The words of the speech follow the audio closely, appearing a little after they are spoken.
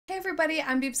Hey everybody,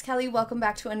 I'm Beebs Kelley. Welcome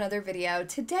back to another video.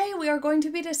 Today we are going to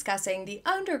be discussing the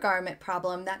undergarment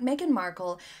problem that Meghan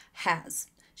Markle has.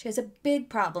 She has a big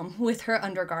problem with her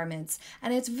undergarments,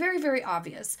 and it's very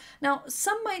obvious. Now,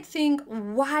 some might think,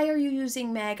 why are you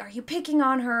using Meg? Are you picking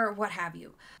on her? What have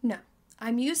you? No.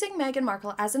 I'm using Meghan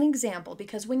Markle as an example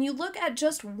because when you look at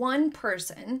just one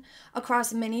person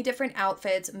across many different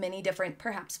outfits, many different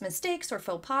perhaps mistakes or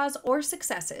faux pas or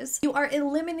successes, you are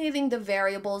eliminating the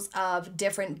variables of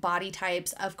different body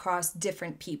types across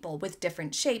different people with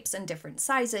different shapes and different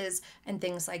sizes and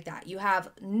things like that. You have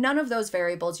none of those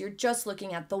variables. You're just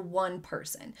looking at the one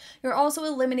person. You're also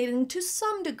eliminating to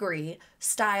some degree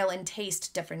style and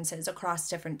taste differences across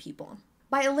different people.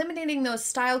 By eliminating those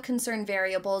style concern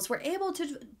variables, we're able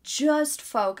to just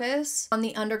focus on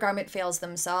the undergarment fails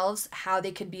themselves, how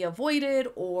they could be avoided,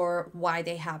 or why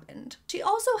they happened. She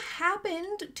also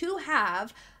happened to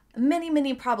have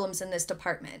many problems in this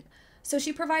department. So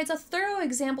she provides a thorough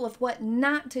example of what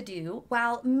not to do,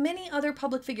 while many other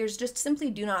public figures just simply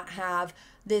do not have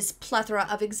this plethora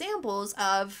of examples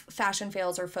of fashion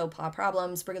fails or faux pas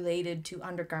problems related to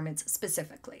undergarments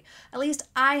specifically. At least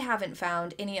I haven't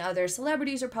found any other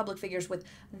celebrities or public figures with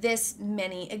this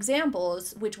many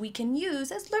examples, which we can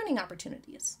use as learning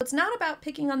opportunities. It's not about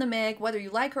picking on the Meg, whether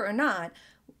you like her or not.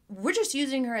 We're just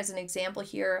using her as an example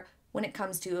here when it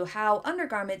comes to how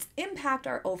undergarments impact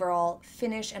our overall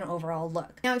finish and overall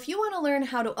look. Now, if you want to learn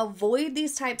how to avoid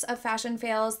these types of fashion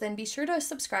fails, then be sure to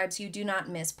subscribe so you do not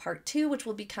miss part 2, which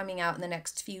will be coming out in the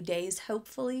next few days,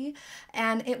 hopefully.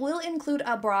 And it will include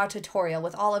a bra tutorial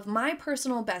with all of my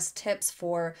personal best tips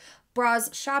for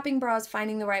bras, shopping bras,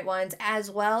 finding the right ones,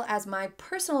 as well as my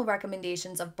personal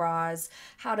recommendations of bras,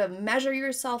 how to measure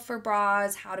yourself for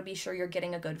bras, how to be sure you're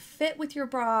getting a good fit with your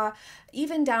bra,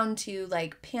 even down to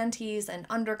like panties and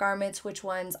undergarments, which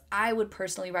ones I would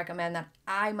personally recommend that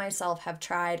I myself have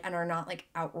tried and are not like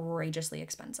outrageously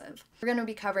expensive. We're going to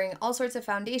be covering all sorts of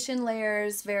foundation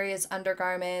layers, various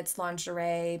undergarments,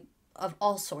 lingerie, of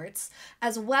all sorts,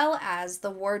 as well as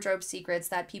the wardrobe secrets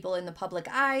that people in the public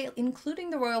eye, including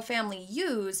the royal family,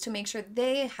 use to make sure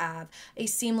they have a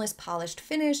seamless, polished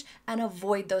finish and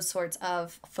avoid those sorts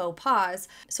of faux pas.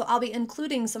 So I'll be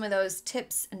including some of those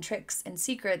tips and tricks and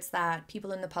secrets that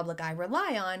people in the public eye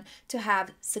rely on to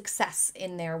have success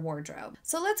in their wardrobe.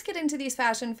 So let's get into these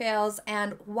fashion fails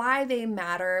and why they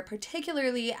matter,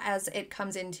 particularly as it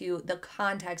comes into the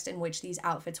context in which these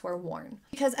outfits were worn.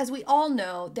 Because as we all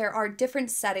know, there are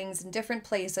different settings and different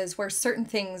places where certain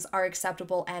things are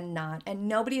acceptable and not, and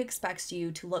nobody expects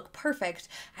you to look perfect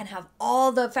and have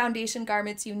all the foundation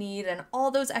garments you need and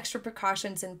all those extra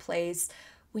precautions in place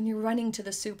when you're running to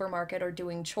the supermarket or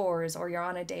doing chores or you're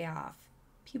on a day off.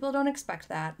 People don't expect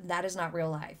that. That is not real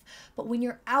life. But when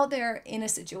you're out there in a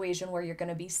situation where you're going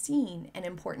to be seen, an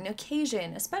important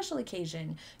occasion, a special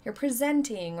occasion, you're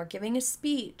presenting or giving a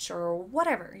speech or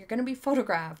whatever, you're going to be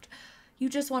photographed, you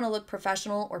just want to look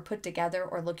professional or put together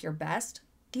or look your best,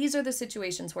 these are the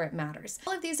situations where it matters.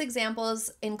 All of these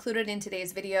examples included in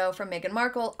today's video from Meghan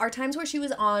Markle are times where she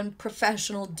was on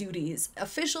professional duties,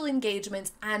 official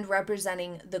engagements, and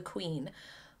representing the Queen.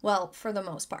 Well, for the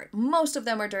most part. Most of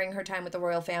them are during her time with the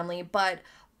royal family, but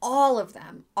all of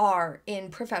them are in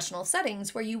professional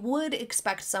settings where you would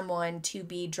expect someone to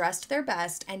be dressed their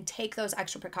best and take those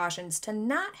extra precautions to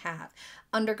not have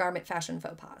undergarment fashion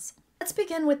faux pas. Let's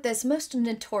begin with this most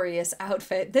notorious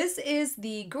outfit. This is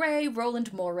the gray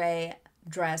Roland Moray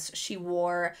dress she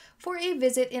wore for a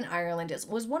visit in Ireland. It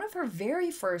was one of her very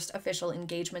first official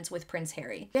engagements with Prince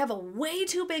Harry. We have a way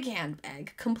too big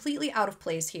handbag, completely out of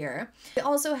place here. We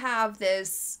also have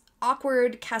this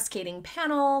awkward cascading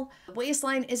panel. The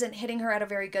waistline isn't hitting her at a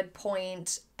very good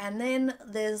point. And then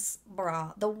this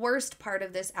bra. The worst part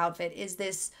of this outfit is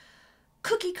this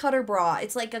cookie cutter bra.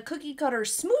 It's like a cookie cutter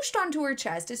smooshed onto her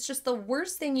chest. It's just the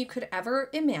worst thing you could ever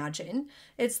imagine.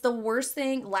 It's the worst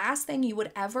thing, last thing you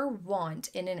would ever want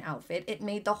in an outfit. It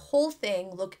made the whole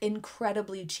thing look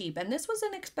incredibly cheap, and this was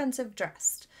an expensive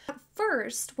dress. At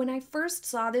first, when I first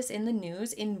saw this in the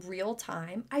news in real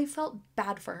time, I felt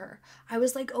bad for her. I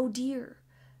was like, oh dear,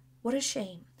 what a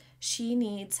shame. She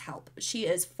needs help. She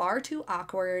is far too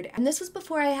awkward. And this was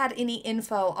before I had any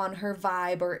info on her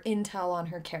vibe or intel on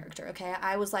her character, okay?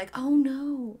 I was like, oh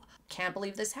no, can't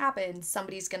believe this happened.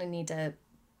 Somebody's gonna need to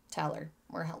tell her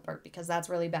or help her because that's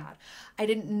really bad. I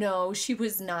didn't know she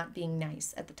was not being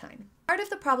nice at the time. Part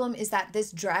of the problem is that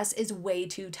this dress is way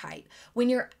too tight. When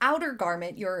your outer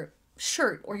garment, your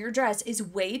shirt or your dress is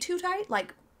way too tight,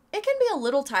 like It can be a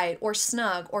little tight or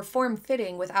snug or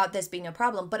form-fitting without this being a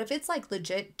problem, but if it's like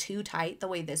legit too tight the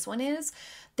way this one is,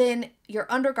 then your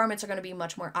undergarments are going to be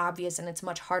much more obvious and it's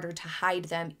much harder to hide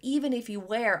them even if you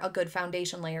wear a good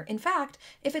foundation layer. In fact,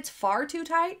 if it's far too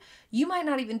tight, you might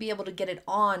not even be able to get it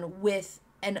on with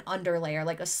an underlayer,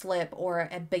 like a slip or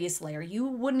a base layer. You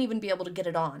wouldn't even be able to get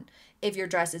it on if your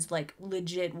dress is like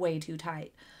legit way too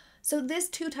tight. So this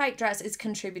too tight dress is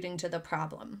contributing to the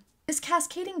problem. This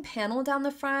cascading panel down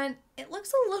the front, it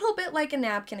looks a little bit like a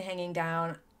napkin hanging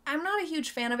down. I'm not a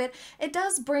huge fan of it. It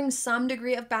does bring some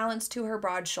degree of balance to her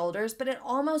broad shoulders, but it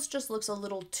almost just looks a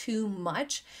little too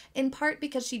much, in part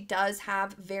because she does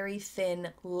have very thin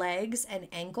legs and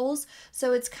ankles.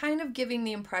 So it's kind of giving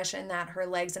the impression that her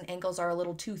legs and ankles are a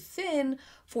little too thin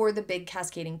for the big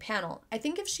cascading panel. I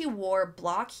think if she wore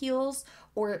block heels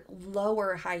or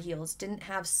lower high heels, didn't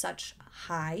have such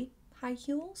high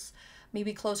heels,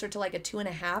 maybe closer to like a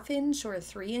 2.5 inch or a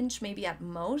 3 inch, maybe at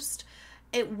most,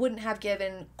 it wouldn't have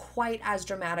given quite as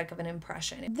dramatic of an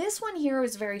impression. This one here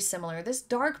was very similar. This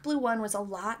dark blue one was a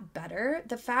lot better.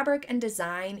 The fabric and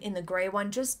design in the gray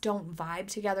one just don't vibe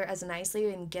together as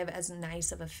nicely and give as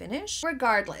nice of a finish.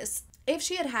 Regardless, if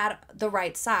she had had the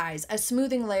right size, a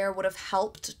smoothing layer would have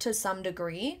helped to some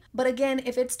degree. But again,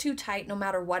 if it's too tight, no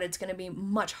matter what, it's going to be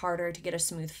much harder to get a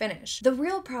smooth finish. The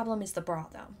real problem is the bra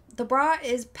though. The bra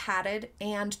is padded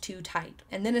and too tight.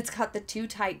 And then it's got the too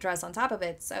tight dress on top of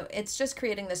it. So it's just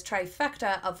creating this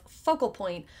trifecta of focal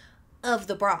point of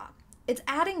the bra. It's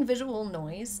adding visual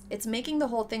noise. It's making the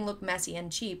whole thing look messy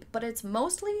and cheap. But its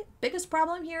biggest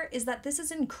problem here is that this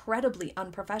is incredibly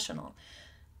unprofessional.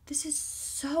 This is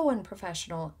so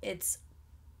unprofessional, it's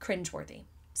cringeworthy.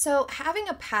 So having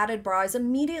a padded bra is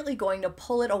immediately going to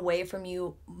pull it away from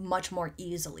you much more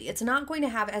easily. It's not going to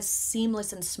have as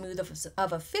seamless and smooth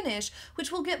of a finish,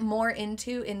 which we'll get more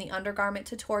into in the undergarment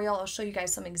tutorial. I'll show you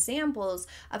guys some examples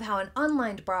of how an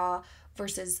unlined bra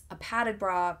versus a padded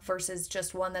bra versus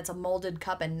just one that's a molded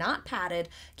cup and not padded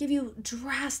give you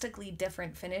drastically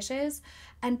different finishes.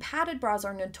 And padded bras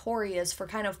are notorious for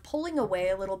kind of pulling away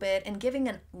a little bit and giving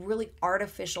a really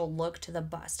artificial look to the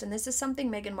bust. And this is something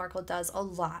Meghan Markle does a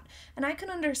lot. And I can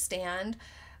understand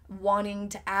wanting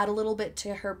to add a little bit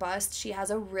to her bust. She has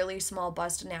a really small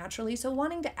bust naturally, so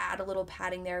wanting to add a little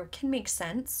padding there can make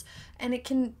sense. And it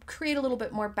can create a little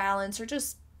bit more balance, or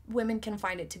just women can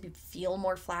find it to feel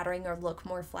more flattering or look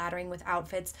more flattering with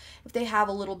outfits if they have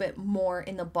a little bit more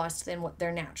in the bust than what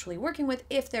they're naturally working with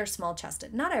if they're small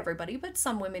chested. Not everybody, but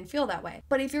some women feel that way.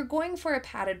 But if you're going for a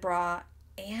padded bra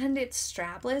and it's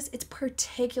strapless, it's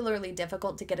particularly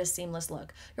difficult to get a seamless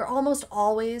look. You're almost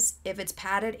always, if it's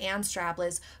padded and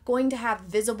strapless, going to have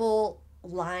visible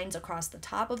lines across the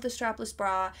top of the strapless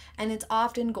bra, and it's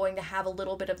often going to have a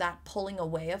little bit of that pulling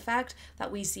away effect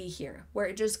that we see here, where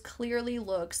it just clearly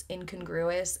looks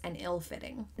incongruous and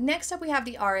ill-fitting. Next up, we have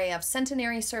the RAF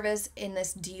Centenary Service in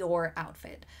this Dior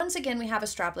outfit. Once again, we have a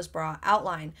strapless bra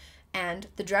outline, and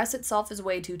the dress itself is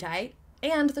way too tight,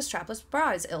 and the strapless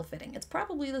bra is ill-fitting. It's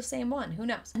probably the same one, who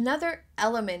knows? Another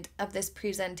element of this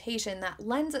presentation that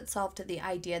lends itself to the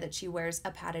idea that she wears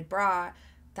a padded bra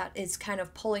that is kind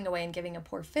of pulling away and giving a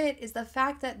poor fit is the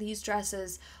fact that these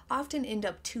dresses often end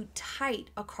up too tight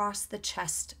across the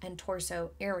chest and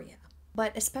torso area.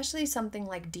 But especially something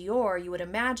like Dior, you would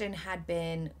imagine had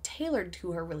been tailored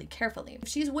to her really carefully. If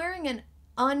she's wearing an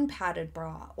unpadded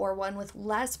bra or one with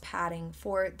less padding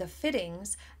for the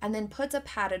fittings and then puts a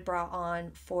padded bra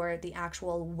on for the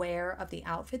actual wear of the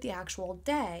outfit, the actual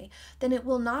day, then it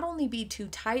will not only be too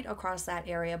tight across that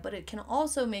area, but it can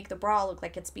also make the bra look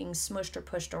like it's being smushed or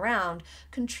pushed around,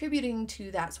 contributing to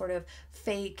that sort of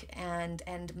fake and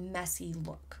messy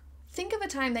look. Think of a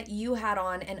time that you had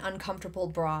on an uncomfortable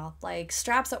bra, like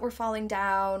straps that were falling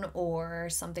down or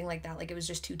something like that, like it was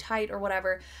just too tight or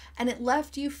whatever, and it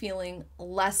left you feeling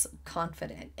less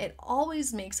confident. It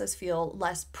always makes us feel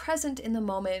less present in the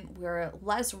moment. We're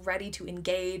less ready to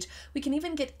engage. We can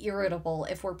even get irritable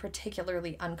if we're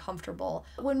particularly uncomfortable.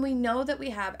 When we know that we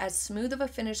have as smooth of a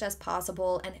finish as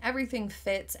possible and everything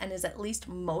fits and is at least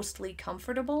mostly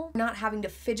comfortable, not having to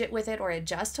fidget with it or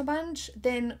adjust a bunch,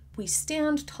 then we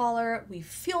stand taller, we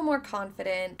feel more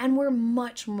confident, and we're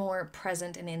much more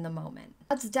present and in the moment.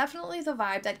 That's definitely the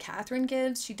vibe that Catherine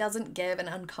gives. She doesn't give an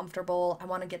uncomfortable, I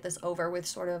want to get this over with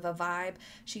sort of a vibe.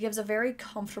 She gives a very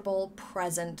comfortable,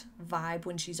 present vibe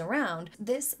when she's around.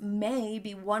 This may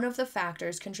be one of the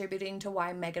factors contributing to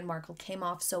why Meghan Markle came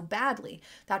off so badly,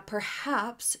 that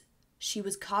perhaps she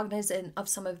was cognizant of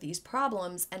some of these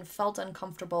problems and felt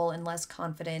uncomfortable and less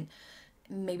confident.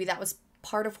 Maybe that was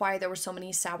part of why there were so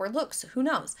many sour looks. Who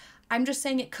knows? I'm just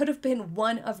saying it could have been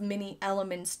one of many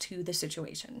elements to the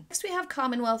situation. Next, we have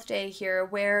Commonwealth Day here,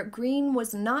 where green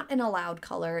was not an allowed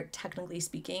color, technically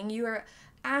speaking. You are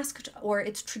asked, or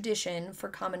it's tradition for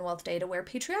Commonwealth Day to wear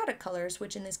patriotic colors,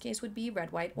 which in this case would be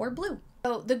red, white, or blue.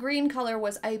 So the green color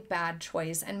was a bad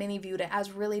choice, and many viewed it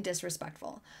as really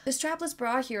disrespectful. The strapless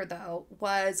bra here, though,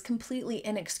 was completely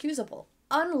inexcusable.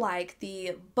 Unlike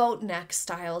the boat neck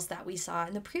styles that we saw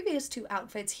in the previous two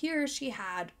outfits, here she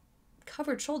had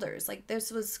covered shoulders. Like, this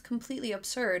was completely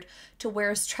absurd to wear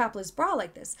a strapless bra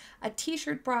like this. A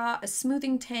t-shirt bra, a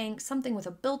smoothing tank, something with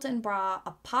a built-in bra,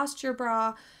 a posture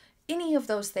bra, any of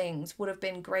those things would have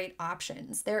been great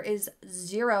options. There is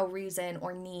zero reason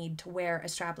or need to wear a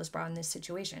strapless bra in this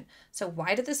situation. So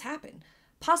why did this happen?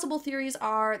 Possible theories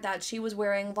are that she was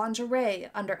wearing lingerie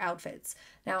under outfits.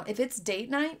 Now, if it's date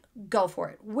night, go for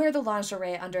it. Wear the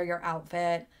lingerie under your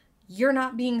outfit. You're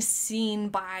not being seen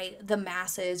by the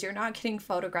masses. You're not getting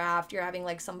photographed. You're having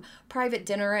like some private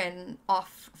dinner and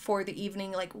off for the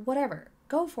evening, like whatever.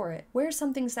 Go for it. Wear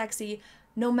something sexy,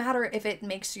 no matter if it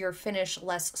makes your finish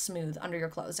less smooth under your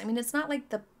clothes. I mean, it's not like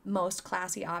the most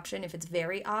classy option if it's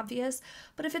very obvious,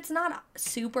 but if it's not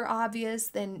super obvious,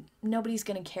 then nobody's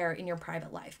gonna care in your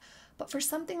private life. But for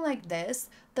something like this,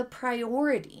 the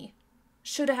priority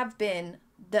should have been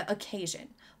the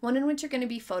occasion, one in which you're gonna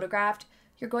be photographed,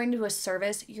 you're going to a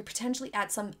service, you're potentially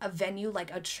at a venue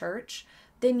like a church,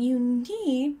 then you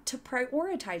need to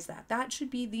prioritize that. That should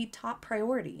be the top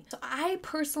priority. So I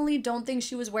personally don't think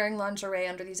she was wearing lingerie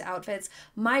under these outfits.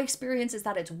 My experience is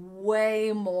that it's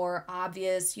way more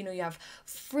obvious. You know, you have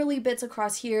frilly bits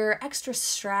across here, extra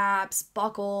straps,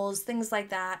 buckles, things like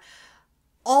that.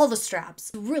 All the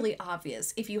straps, really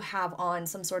obvious if you have on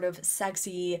some sort of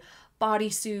sexy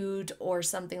bodysuit or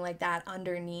something like that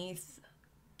underneath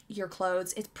your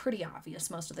clothes. It's pretty obvious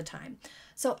most of the time.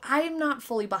 So I'm not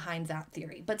fully behind that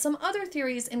theory, but some other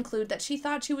theories include that she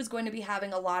thought she was going to be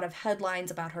having a lot of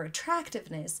headlines about her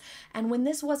attractiveness, and when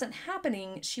this wasn't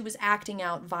happening, she was acting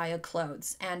out via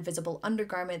clothes and visible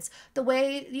undergarments the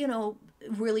way, you know,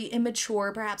 really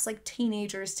immature, perhaps like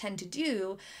teenagers tend to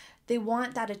do. They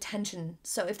want that attention.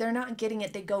 So if they're not getting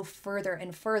it, they go further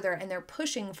and further, and they're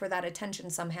pushing for that attention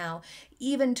somehow,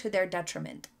 even to their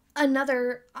detriment.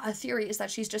 Another theory is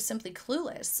that she's just simply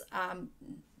clueless.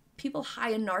 People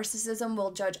high in narcissism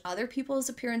will judge other people's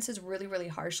appearances really, really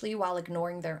harshly while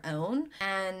ignoring their own.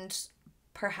 And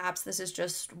perhaps this is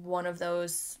just one of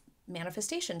those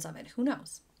manifestations of it. Who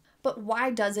knows? But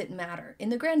why does it matter? In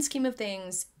the grand scheme of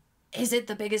things, is it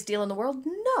the biggest deal in the world?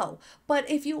 No. But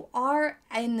if you are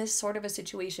in this sort of a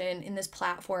situation, in this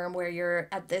platform where you're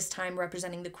at this time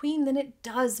representing the queen, then it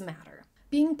does matter.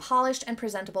 Being polished and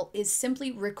presentable is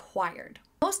simply required.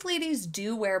 Most ladies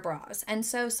do wear bras, and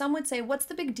so some would say, what's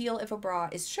the big deal if a bra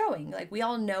is showing? Like, we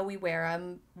all know we wear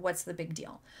them, what's the big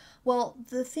deal? Well,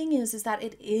 the thing is that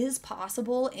it is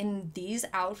possible in these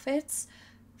outfits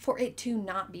for it to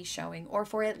not be showing, or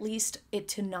for at least it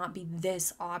to not be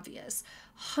this obvious.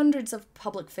 Hundreds of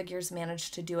public figures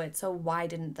managed to do it, so why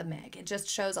didn't the Meg? It just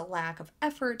shows a lack of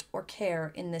effort or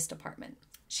care in this department.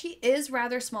 She is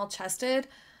rather small-chested.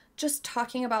 Just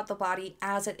talking about the body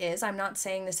as it is, I'm not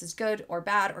saying this is good or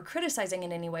bad or criticizing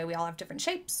in any way. We all have different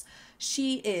shapes.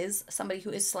 She is somebody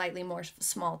who is slightly more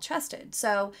small-chested.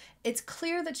 So it's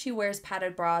clear that she wears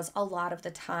padded bras a lot of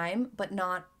the time, but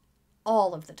not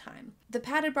all of the time. The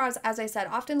padded bras, as I said,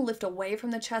 often lift away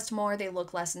from the chest more. They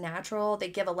look less natural. They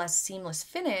give a less seamless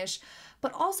finish.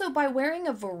 But also, by wearing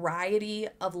a variety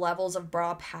of levels of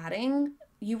bra padding,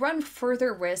 you run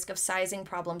further risk of sizing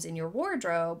problems in your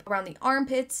wardrobe around the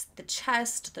armpits, the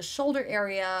chest, the shoulder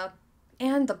area,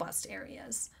 and the bust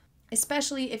areas,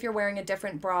 especially if you're wearing a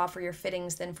different bra for your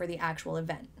fittings than for the actual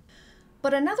event.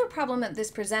 But another problem that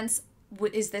this presents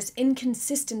is this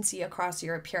inconsistency across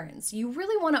your appearance. You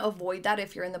really want to avoid that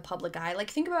if you're in the public eye.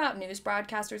 Like, think about news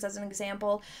broadcasters as an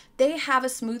example. They have a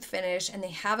smooth finish and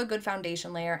they have a good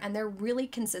foundation layer, and they're really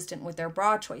consistent with their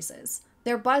bra choices.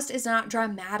 Their bust is not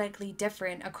dramatically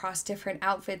different across different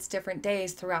outfits, different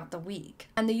days throughout the week.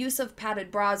 And the use of padded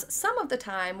bras some of the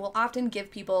time will often give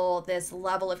people this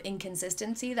level of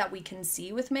inconsistency that we can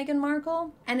see with Meghan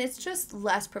Markle. And it's just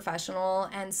less professional,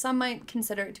 and some might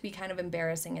consider it to be kind of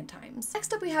embarrassing at times.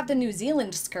 Next up, we have the New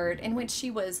Zealand skirt, in which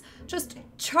she was just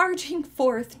charging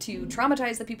forth to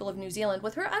traumatize the people of New Zealand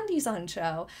with her undies on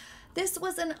show. This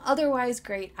was an otherwise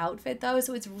great outfit though,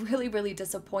 so it's really, really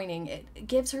disappointing. It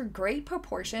gives her great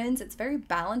proportions. It's very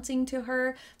balancing to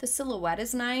her. The silhouette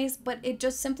is nice, but it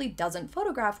just simply doesn't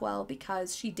photograph well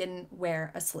because she didn't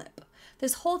wear a slip.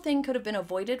 This whole thing could have been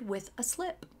avoided with a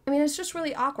slip. I mean, it's just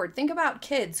really awkward. Think about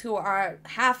kids who are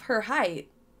half her height.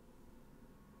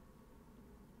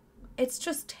 It's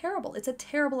just terrible. It's a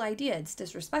terrible idea. It's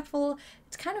disrespectful.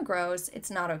 It's kind of gross.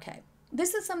 It's not okay.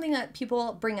 This is something that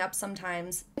people bring up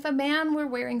sometimes. If a man were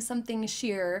wearing something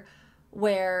sheer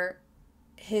where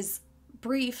his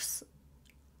briefs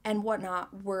and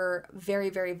whatnot were very,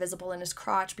 very visible and his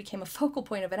crotch became a focal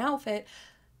point of an outfit,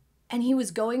 and he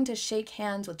was going to shake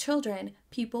hands with children,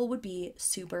 people would be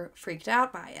super freaked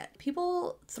out by it.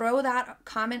 People throw that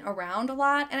comment around a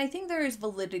lot, and I think there is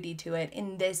validity to it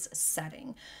in this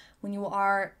setting. When you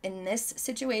are in this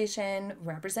situation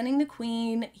representing the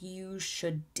queen, you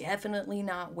should definitely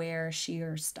not wear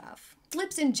sheer stuff.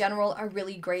 Slips in general are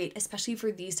really great, especially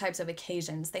for these types of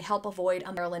occasions. They help avoid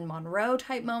a Marilyn Monroe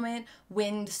type moment,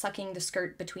 wind sucking the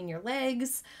skirt between your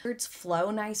legs. Skirts flow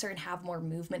nicer and have more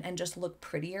movement and just look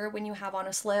prettier when you have on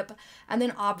a slip. And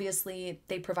then obviously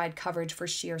they provide coverage for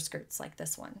sheer skirts like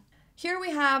this one. Here we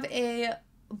have a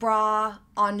bra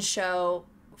on show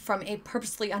from a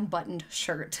purposely unbuttoned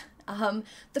shirt.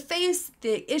 The face,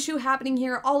 the issue happening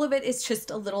here, all of it is just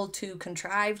a little too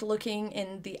contrived looking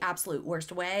in the absolute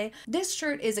worst way. This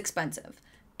shirt is expensive.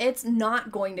 It's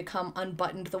not going to come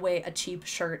unbuttoned the way a cheap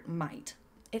shirt might.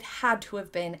 It had to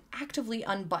have been actively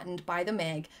unbuttoned by the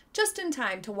Meg just in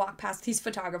time to walk past these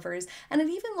photographers, and it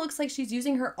even looks like she's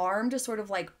using her arm to sort of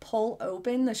like pull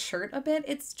open the shirt a bit.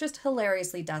 It's just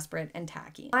hilariously desperate and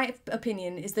tacky. My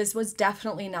opinion is this was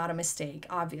definitely not a mistake,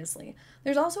 obviously.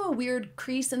 There's also a weird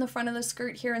crease in the front of the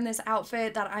skirt here in this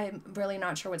outfit that I'm really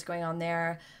not sure what's going on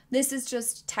there. This is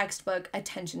just textbook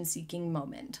attention-seeking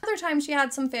moment. Other time she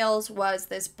had some fails was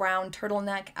this brown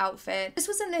turtleneck outfit. This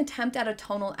was an attempt at a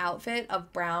tonal outfit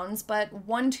of browns, but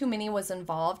one too many was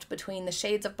involved between the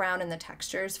shades of brown and the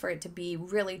textures for it to be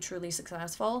really truly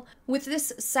successful. With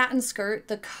this satin skirt,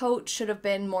 the coat should have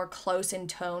been more close in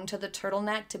tone to the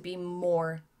turtleneck to be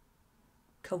more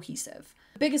cohesive.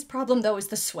 The biggest problem though is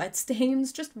the sweat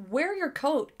stains. Just wear your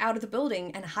coat out of the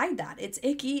building and hide that. It's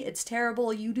icky, it's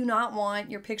terrible. You do not want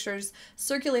your pictures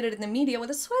circulated in the media with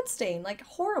a sweat stain, like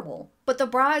horrible. But the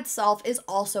bra itself is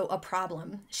also a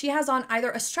problem. She has on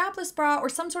either a strapless bra or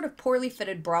some sort of poorly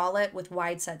fitted bralette with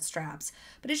wide set straps,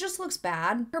 but it just looks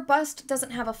bad. Her bust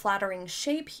doesn't have a flattering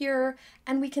shape here,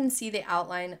 and we can see the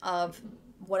outline of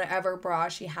whatever bra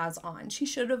she has on. She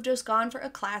should have just gone for a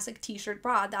classic t-shirt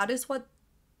bra. That is what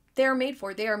they're made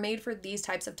for. They are made for these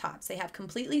types of tops. They have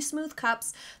completely smooth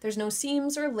cups, there's no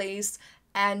seams or lace,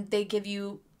 and they give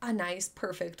you a nice,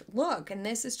 perfect look. And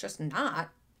this is just not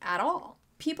at all.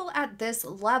 People at this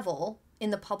level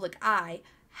in the public eye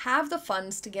have the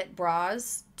funds to get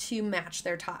bras to match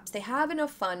their tops. They have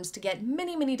enough funds to get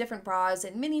many, many different bras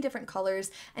in many different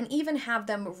colors and even have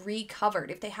them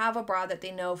recovered. If they have a bra that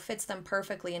they know fits them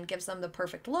perfectly and gives them the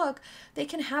perfect look, they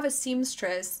can have a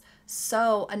seamstress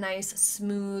sew a nice,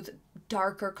 smooth,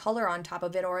 darker color on top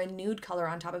of it or a nude color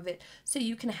on top of it so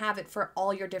you can have it for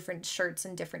all your different shirts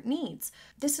and different needs.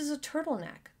 This is a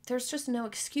turtleneck. There's just no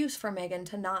excuse for Meghan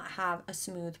to not have a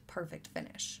smooth, perfect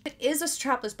finish. It is a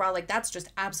strapless bra, like that's just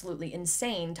absolutely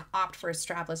insane to opt for a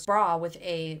strapless bra with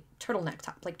a turtleneck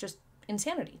top, like just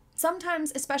insanity.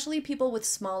 Sometimes, especially people with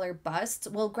smaller busts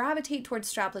will gravitate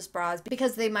towards strapless bras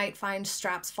because they might find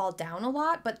straps fall down a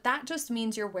lot, but that just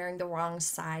means you're wearing the wrong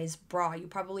size bra. You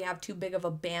probably have too big of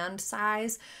a band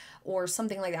size or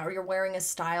something like that, or you're wearing a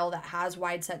style that has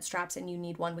wide set straps and you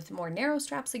need one with more narrow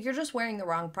straps. Like you're just wearing the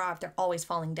wrong bra if they're always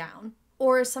falling down.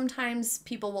 Or sometimes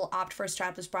people will opt for a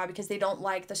strapless bra because they don't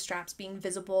like the straps being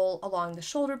visible along the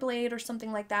shoulder blade or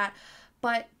something like that.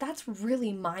 But that's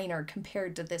really minor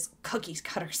compared to this cookie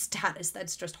cutter status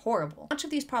that's just horrible. Much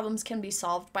of these problems can be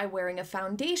solved by wearing a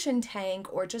foundation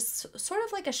tank or just sort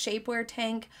of like a shapewear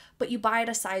tank, but you buy it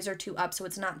a size or two up so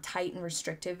it's not tight and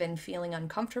restrictive and feeling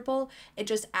uncomfortable. It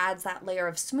just adds that layer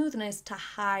of smoothness to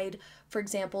hide, for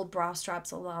example, bra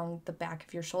straps along the back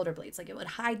of your shoulder blades. Like it would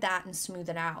hide that and smooth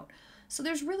it out. So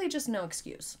there's really just no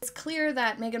excuse. It's clear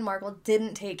that Meghan Markle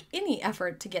didn't take any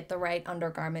effort to get the right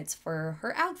undergarments for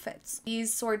her outfits.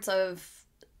 These sorts of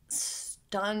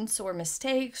stunts or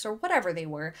mistakes or whatever they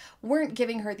weren't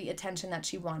giving her the attention that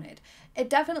she wanted. It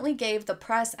definitely gave the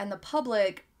press and the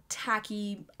public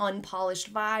tacky,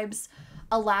 unpolished vibes,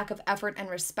 a lack of effort and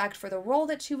respect for the role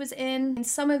that she was in. And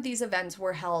some of these events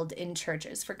were held in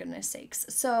churches, for goodness sakes.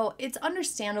 So it's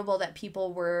understandable that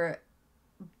people were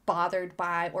bothered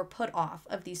by or put off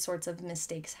of these sorts of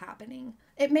mistakes happening.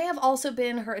 It may have also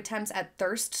been her attempts at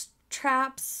thirst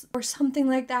traps or something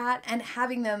like that, and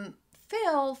having them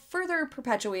fail further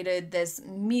perpetuated this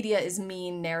media is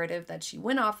mean narrative that she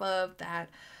went off of, that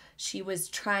she was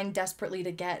trying desperately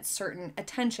to get certain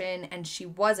attention and she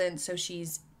wasn't, so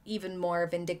she's even more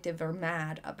vindictive or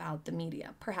mad about the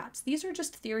media. Perhaps these are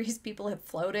just theories people have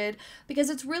floated because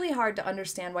it's really hard to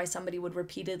understand why somebody would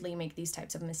repeatedly make these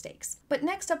types of mistakes. But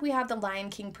next up we have the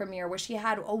Lion King premiere, where she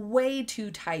had a way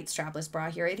too tight strapless bra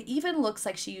here. It even looks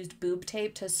like she used boob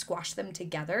tape to squash them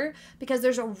together because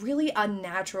there's a really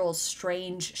unnatural,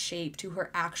 strange shape to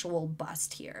her actual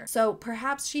bust here. So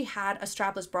perhaps she had a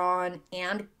strapless bra on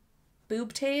and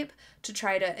boob tape to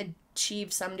try to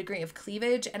achieve some degree of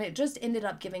cleavage, and it just ended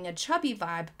up giving a chubby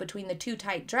vibe between the too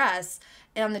tight dress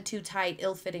and the too tight,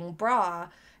 ill-fitting bra.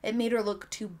 It made her look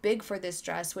too big for this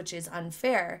dress, which is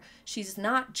unfair. She's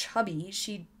not chubby,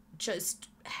 she just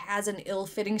has an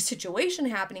ill-fitting situation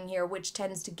happening here, which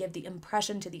tends to give the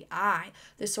impression to the eye,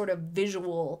 this sort of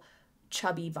visual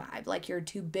chubby vibe, like you're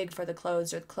too big for the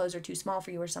clothes or the clothes are too small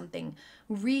for you or something,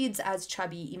 reads as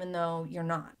chubby even though you're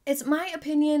not. It's my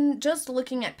opinion, just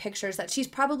looking at pictures, that she's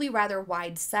probably rather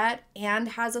wide set and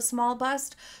has a small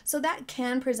bust, so that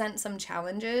can present some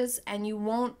challenges and you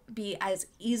won't be as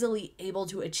easily able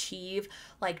to achieve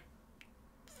like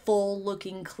full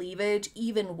looking cleavage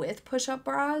even with push-up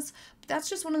bras. But that's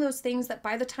just one of those things that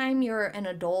by the time you're an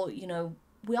adult, you know,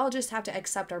 we all just have to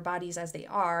accept our bodies as they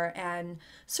are, and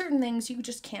certain things you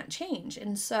just can't change.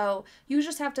 And so you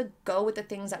just have to go with the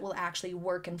things that will actually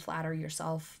work and flatter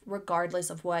yourself,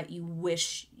 regardless of what you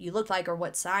wish you looked like or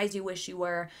what size you wish you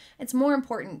were. It's more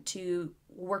important to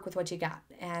work with what you got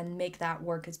and make that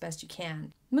work as best you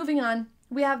can. Moving on,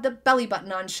 we have the belly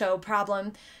button on show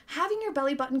problem. Having your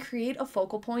belly button create a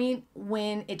focal point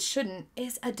when it shouldn't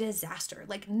is a disaster.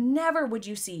 Like, never would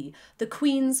you see the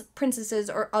queens, princesses,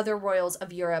 or other royals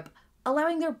of Europe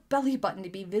allowing their belly button to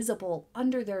be visible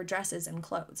under their dresses and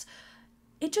clothes.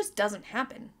 It just doesn't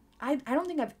happen. I don't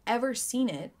think I've ever seen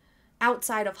it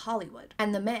outside of Hollywood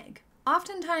and the Meg.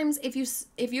 Oftentimes, if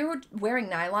you're wearing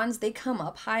nylons, they come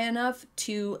up high enough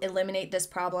to eliminate this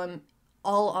problem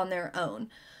all on their own.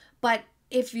 But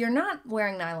if you're not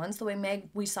wearing nylons, the way Meg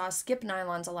we saw skip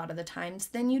nylons a lot of the times,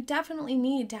 then you definitely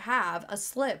need to have a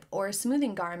slip or a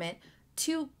smoothing garment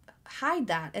to hide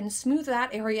that and smooth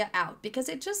that area out, because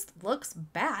it just looks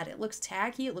bad. It looks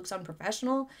tacky, it looks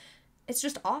unprofessional. It's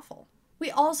just awful. We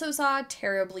also saw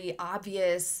terribly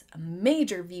obvious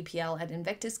major VPL at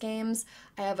Invictus Games.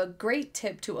 I have a great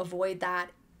tip to avoid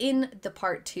that in the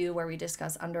part 2 where we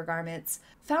discuss undergarments.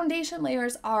 Foundation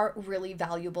layers are really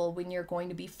valuable when you're going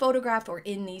to be photographed or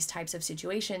in these types of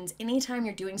situations. Anytime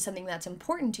you're doing something that's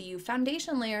important to you,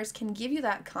 foundation layers can give you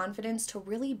that confidence to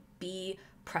really be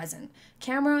present.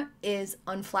 Camera is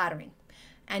unflattering,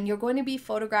 and you're going to be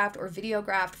photographed or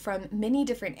videographed from many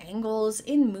different angles,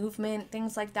 in movement,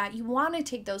 things like that. You want to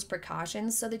take those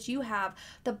precautions so that you have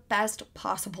the best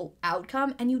possible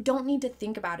outcome, and you don't need to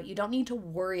think about it. You don't need to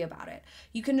worry about it.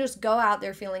 You can just go out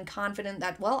there feeling confident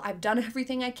that, well, I've done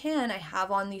everything I can. I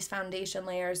have on these foundation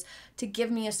layers to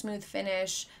give me a smooth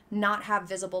finish, not have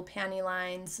visible panty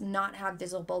lines, not have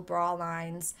visible bra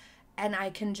lines, and I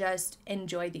can just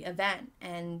enjoy the event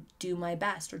and do my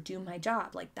best or do my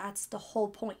job. Like, that's the whole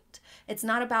point. It's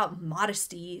not about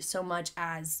modesty so much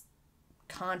as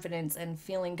confidence and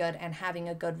feeling good and having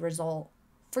a good result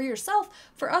for yourself,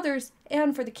 for others,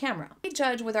 and for the camera. We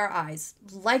judge with our eyes.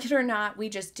 Like it or not, we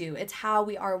just do. It's how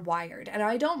we are wired. And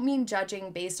I don't mean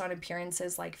judging based on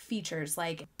appearances like features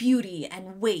like beauty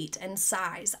and weight and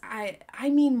size. I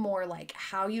mean more like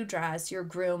how you dress, your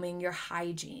grooming, your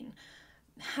hygiene.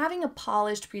 Having a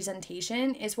polished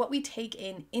presentation is what we take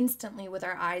in instantly with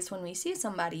our eyes when we see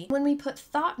somebody. When we put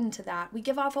thought into that, we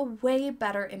give off a way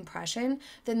better impression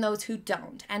than those who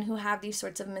don't and who have these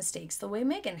sorts of mistakes the way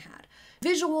Meghan had.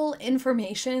 Visual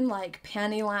information like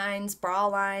panty lines, bra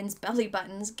lines, belly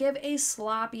buttons give a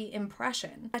sloppy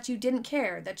impression that you didn't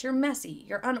care, that you're messy,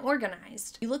 you're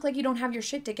unorganized. You look like you don't have your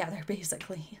shit together,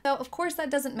 basically. So of course that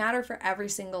doesn't matter for every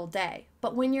single day,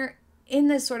 but when you're in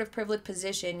this sort of privileged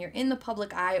position, you're in the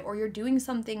public eye, or you're doing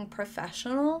something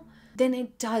professional, then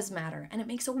it does matter, and it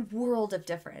makes a world of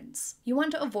difference. You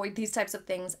want to avoid these types of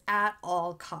things at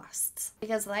all costs,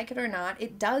 because like it or not,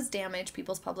 it does damage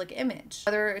people's public image.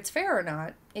 Whether it's fair or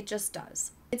not, it just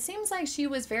does. It seems like she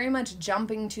was very much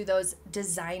jumping to those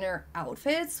designer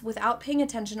outfits without paying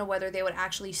attention to whether they would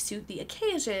actually suit the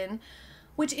occasion,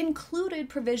 which included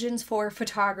provisions for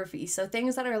photography, so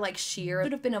things that are like sheer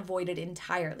should have been avoided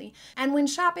entirely. And when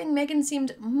shopping, Meghan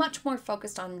seemed much more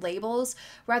focused on labels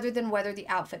rather than whether the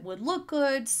outfit would look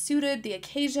good, suited the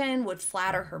occasion, would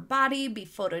flatter her body, be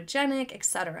photogenic,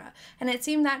 etc. And it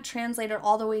seemed that translated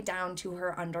all the way down to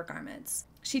her undergarments.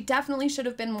 She definitely should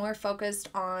have been more focused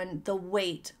on the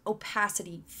weight,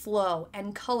 opacity, flow,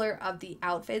 and color of the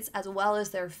outfits as well as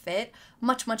their fit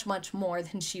much more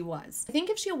than she was. I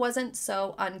think if she wasn't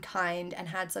so unkind and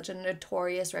had such a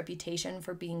notorious reputation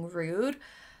for being rude,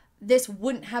 this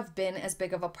wouldn't have been as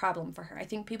big of a problem for her. I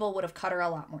think people would have cut her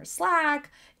a lot more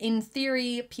slack. In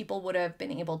theory, people would have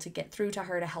been able to get through to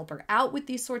her to help her out with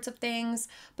these sorts of things.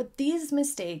 But these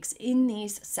mistakes in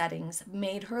these settings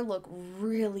made her look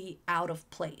really out of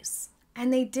place.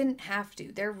 And they didn't have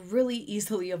to. They're really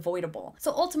easily avoidable.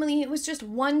 So ultimately, it was just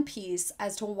one piece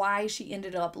as to why she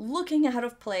ended up looking out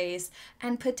of place,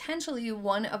 and potentially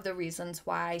one of the reasons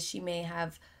why she may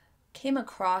have came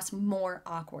across more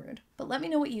awkward. But let me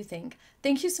know what you think.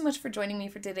 Thank you so much for joining me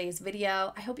for today's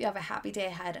video. I hope you have a happy day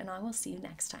ahead, and I will see you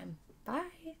next time.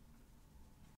 Bye.